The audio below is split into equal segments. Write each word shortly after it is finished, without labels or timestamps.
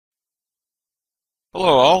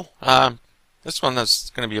Hello all. This one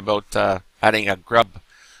is going to be about adding a Grub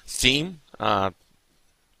theme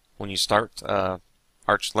when you start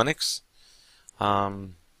Arch Linux.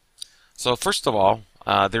 Um, so first of all,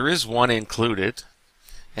 there is one included,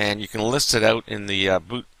 and you can list it out in the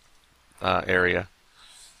boot area.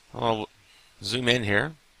 I'll zoom in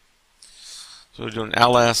here. So we're doing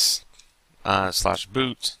ls /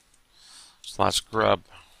 boot / grub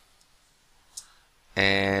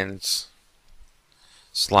and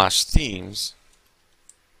 /themes,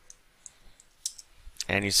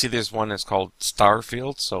 and you see there's one that's called star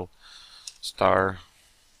field, so star,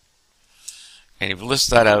 and you've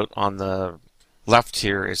listed that out on the left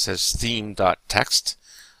here. It says theme.txt.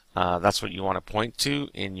 That's what you want to point to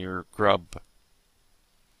in your Grub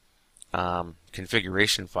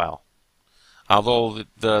configuration file. Although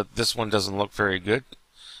this one doesn't look very good.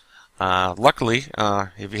 Luckily,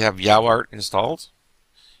 if you have YowArt installed,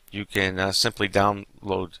 you can simply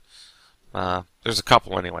download. There's a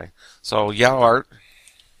couple anyway. So YowArt,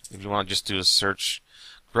 if you want to just do a search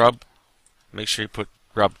Grub, make sure you put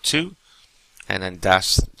Grub 2 and then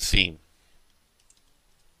 -theme.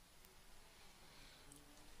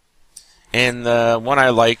 And the one I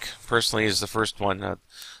like personally is the first one,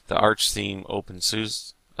 the Arch theme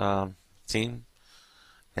OpenSUSE theme,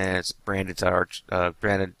 and it's branded to Arch,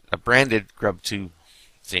 branded Grub 2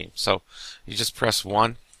 theme. So you just press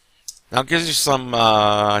 1. Now it gives you some,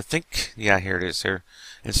 I think, yeah, here it is here.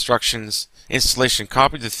 Instructions, installation,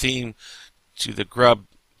 copy the theme to the Grub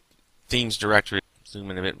themes directory.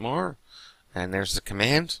 Zoom in a bit more, and there's the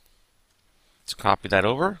command to copy that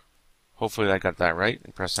over. Hopefully I got that right,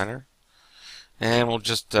 and press enter. And we'll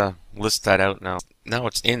just list that out now. Now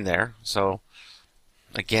it's in there, so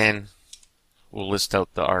again, we'll list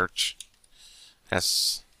out the Arch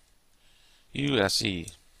SUSE.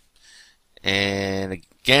 And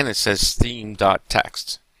again, it says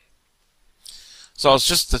theme.txt. So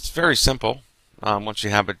it's very simple. Once you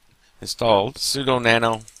have it installed, sudo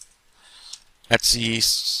nano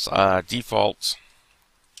etc default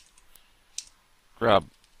grub,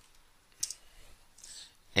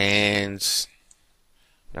 and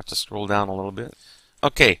you have to scroll down a little bit.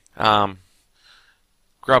 Okay,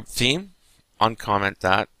 Grub theme, uncomment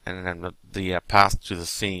that, and then the path to the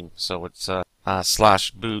theme. So it's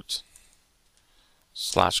 /boot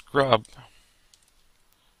 /grub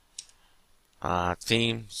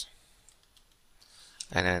themes,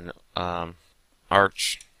 and then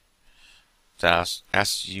arch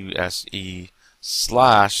 -suse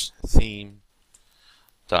 /theme.txt.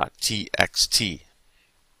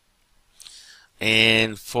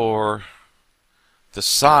 And for the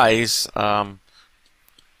size, on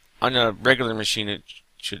a regular machine it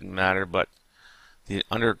shouldn't matter, but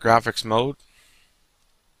under graphics mode,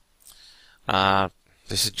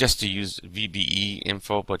 they suggest to use VBE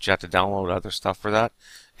info, but you have to download other stuff for that.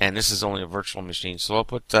 And this is only a virtual machine, so I'll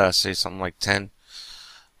put say something like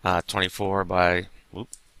 1024 by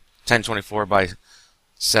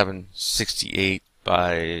 768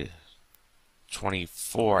 by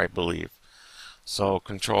 24, I believe. So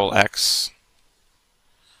Control X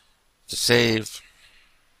to save.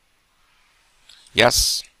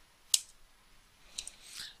 Yes.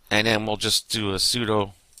 And then we'll just do a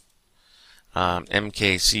sudo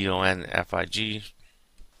mkconfig.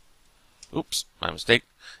 Oops, my mistake.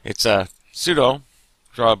 It's a sudo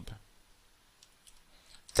grub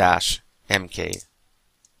 -mk.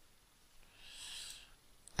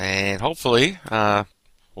 And hopefully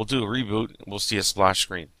we'll do a reboot. We'll see a splash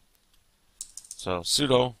screen. So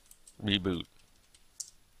sudo reboot.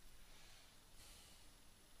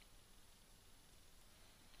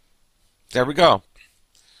 There we go.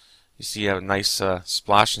 You see a nice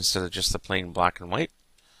splash instead of just the plain black and white.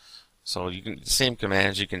 So you can, the same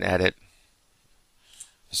commands, you can edit,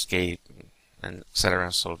 escape, and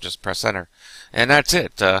etc. So just press enter, and that's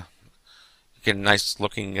it. You get a nice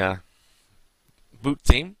looking boot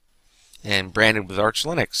theme and branded with Arch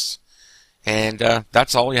Linux, and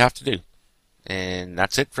that's all you have to do. And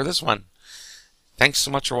that's it for this one. Thanks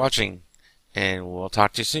so much for watching, and we'll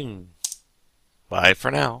talk to you soon. Bye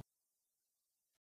for now.